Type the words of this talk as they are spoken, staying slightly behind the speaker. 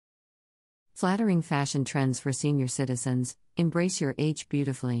Flattering fashion trends for senior citizens. Embrace your age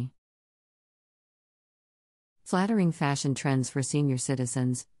beautifully. Flattering fashion trends for senior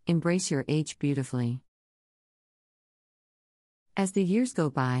citizens. Embrace your age beautifully. As the years go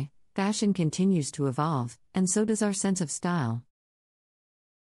by, fashion continues to evolve, and so does our sense of style.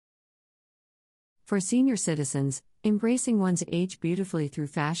 For senior citizens, embracing one's age beautifully through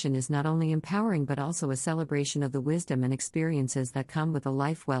fashion is not only empowering but also a celebration of the wisdom and experiences that come with a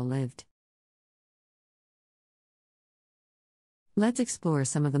life well lived. Let's explore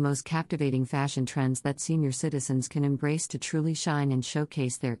some of the most captivating fashion trends that senior citizens can embrace to truly shine and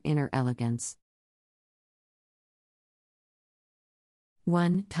showcase their inner elegance.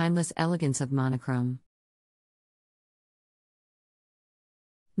 1. Timeless elegance of monochrome.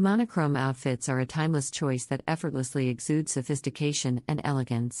 Monochrome outfits are a timeless choice that effortlessly exudes sophistication and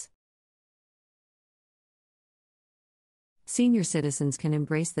elegance. Senior citizens can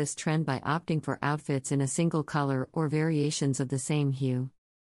embrace this trend by opting for outfits in a single color or variations of the same hue.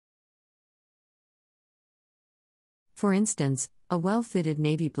 For instance, a well-fitted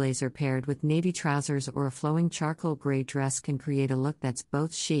navy blazer paired with navy trousers or a flowing charcoal gray dress can create a look that's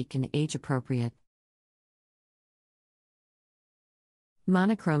both chic and age-appropriate.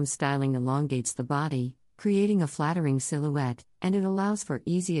 Monochrome styling elongates the body, creating a flattering silhouette, and it allows for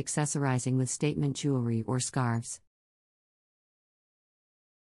easy accessorizing with statement jewelry or scarves.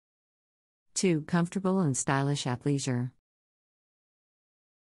 2. Comfortable and stylish athleisure.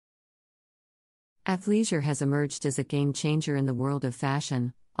 Athleisure has emerged as a game-changer in the world of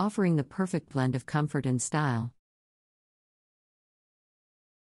fashion, offering the perfect blend of comfort and style.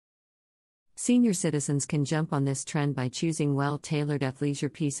 Senior citizens can jump on this trend by choosing well-tailored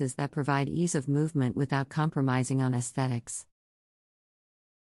athleisure pieces that provide ease of movement without compromising on aesthetics.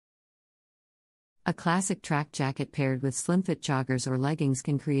 A classic track jacket paired with slim-fit joggers or leggings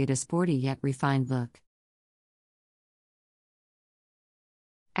can create a sporty yet refined look.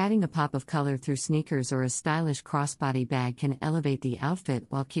 Adding a pop of color through sneakers or a stylish crossbody bag can elevate the outfit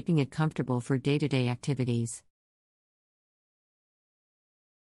while keeping it comfortable for day-to-day activities.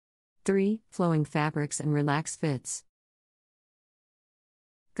 3. Flowing fabrics and relaxed fits.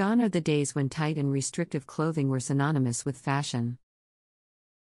 Gone are the days when tight and restrictive clothing were synonymous with fashion.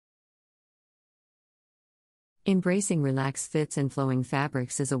 Embracing relaxed fits and flowing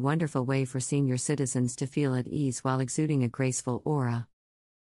fabrics is a wonderful way for senior citizens to feel at ease while exuding a graceful aura.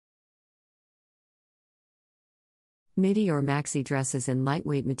 Midi or maxi dresses in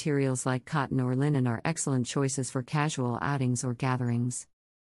lightweight materials like cotton or linen are excellent choices for casual outings or gatherings.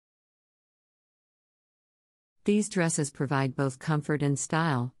 These dresses provide both comfort and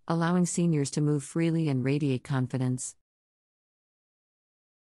style, allowing seniors to move freely and radiate confidence.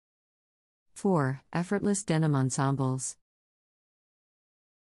 4. Effortless denim ensembles.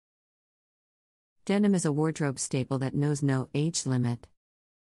 Denim is a wardrobe staple that knows no age limit.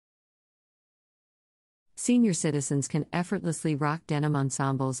 Senior citizens can effortlessly rock denim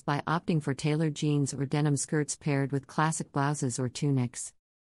ensembles by opting for tailored jeans or denim skirts paired with classic blouses or tunics.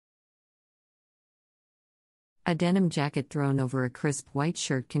 A denim jacket thrown over a crisp white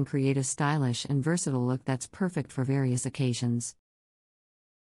shirt can create a stylish and versatile look that's perfect for various occasions.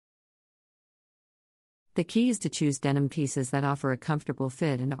 The key is to choose denim pieces that offer a comfortable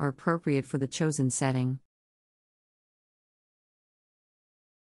fit and are appropriate for the chosen setting.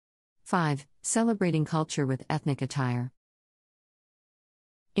 5. Celebrating culture with ethnic attire.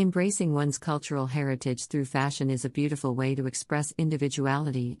 Embracing one's cultural heritage through fashion is a beautiful way to express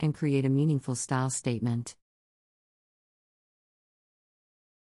individuality and create a meaningful style statement.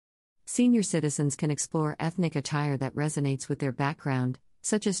 Senior citizens can explore ethnic attire that resonates with their background,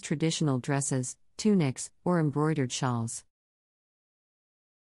 such as traditional dresses, tunics, or embroidered shawls.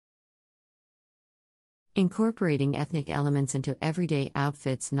 Incorporating ethnic elements into everyday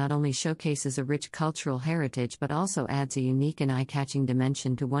outfits not only showcases a rich cultural heritage but also adds a unique and eye-catching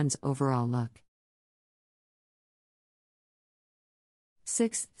dimension to one's overall look.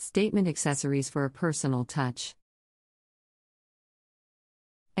 6. Statement accessories for a personal touch.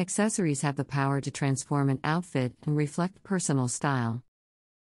 Accessories have the power to transform an outfit and reflect personal style.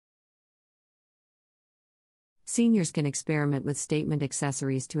 Seniors can experiment with statement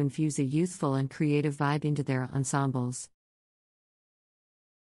accessories to infuse a youthful and creative vibe into their ensembles.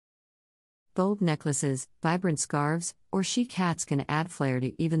 Bold necklaces, vibrant scarves, or chic hats can add flair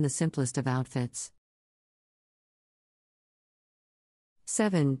to even the simplest of outfits.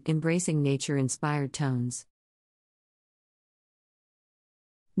 7. Embracing nature-inspired tones.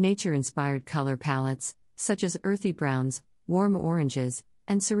 Nature-inspired color palettes, such as earthy browns, warm oranges,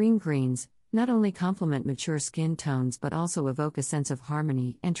 and serene greens, not only complement mature skin tones but also evoke a sense of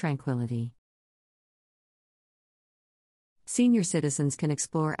harmony and tranquility. Senior citizens can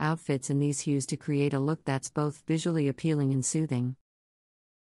explore outfits in these hues to create a look that's both visually appealing and soothing.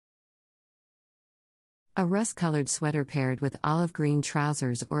 A rust-colored sweater paired with olive green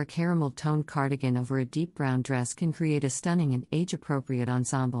trousers or a caramel-toned cardigan over a deep brown dress can create a stunning and age-appropriate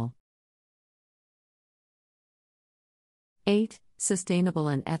ensemble. 8. Sustainable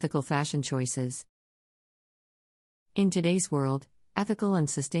and ethical fashion choices. In today's world, ethical and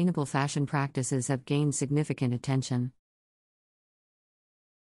sustainable fashion practices have gained significant attention.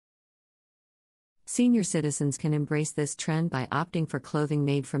 Senior citizens can embrace this trend by opting for clothing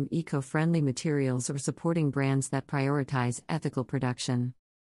made from eco-friendly materials or supporting brands that prioritize ethical production.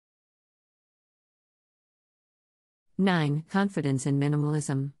 9. Confidence in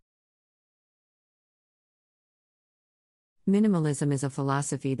minimalism. Minimalism is a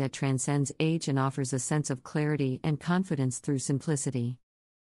philosophy that transcends age and offers a sense of clarity and confidence through simplicity.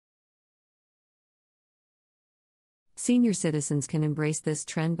 Senior citizens can embrace this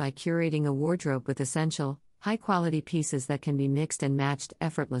trend by curating a wardrobe with essential, high-quality pieces that can be mixed and matched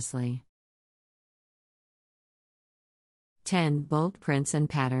effortlessly. 10. Bold prints and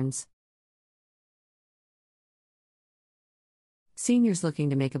patterns. Seniors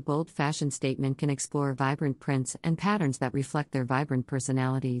looking to make a bold fashion statement can explore vibrant prints and patterns that reflect their vibrant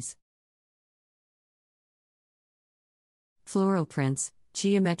personalities. Floral prints,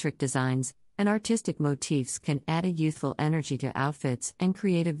 geometric designs, and artistic motifs can add a youthful energy to outfits and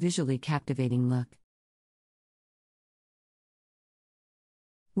create a visually captivating look.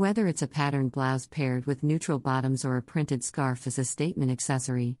 Whether it's a patterned blouse paired with neutral bottoms or a printed scarf as a statement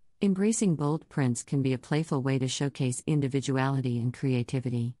accessory, embracing bold prints can be a playful way to showcase individuality and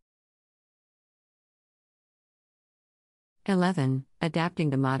creativity. 11. Adapting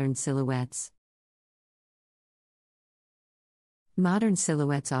to modern silhouettes. Modern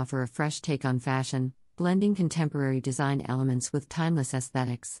silhouettes offer a fresh take on fashion, blending contemporary design elements with timeless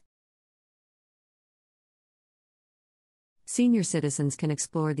aesthetics. Senior citizens can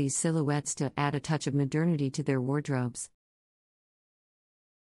explore these silhouettes to add a touch of modernity to their wardrobes.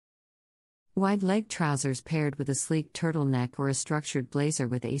 Wide-leg trousers paired with a sleek turtleneck or a structured blazer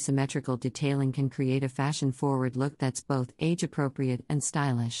with asymmetrical detailing can create a fashion-forward look that's both age-appropriate and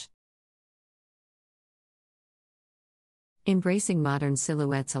stylish. Embracing modern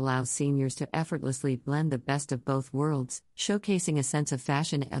silhouettes allows seniors to effortlessly blend the best of both worlds, showcasing a sense of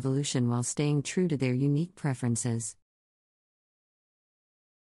fashion evolution while staying true to their unique preferences.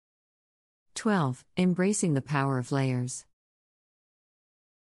 12. Embracing the power of layers.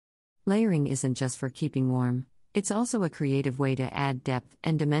 Layering isn't just for keeping warm, it's also a creative way to add depth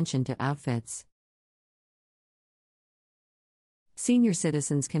and dimension to outfits. Senior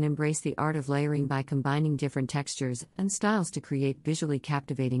citizens can embrace the art of layering by combining different textures and styles to create visually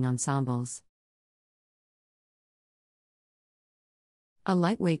captivating ensembles. A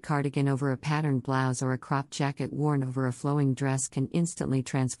lightweight cardigan over a patterned blouse or a cropped jacket worn over a flowing dress can instantly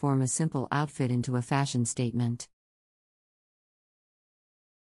transform a simple outfit into a fashion statement.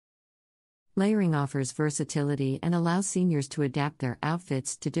 Layering offers versatility and allows seniors to adapt their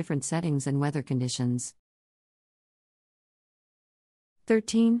outfits to different settings and weather conditions.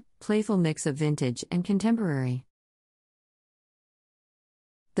 13. Playful mix of vintage and contemporary.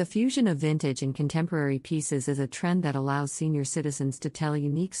 The fusion of vintage and contemporary pieces is a trend that allows senior citizens to tell a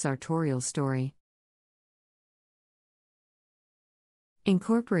unique sartorial story.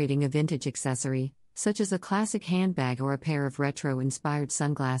 Incorporating a vintage accessory, such as a classic handbag or a pair of retro-inspired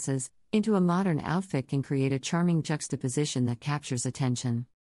sunglasses, into a modern outfit can create a charming juxtaposition that captures attention.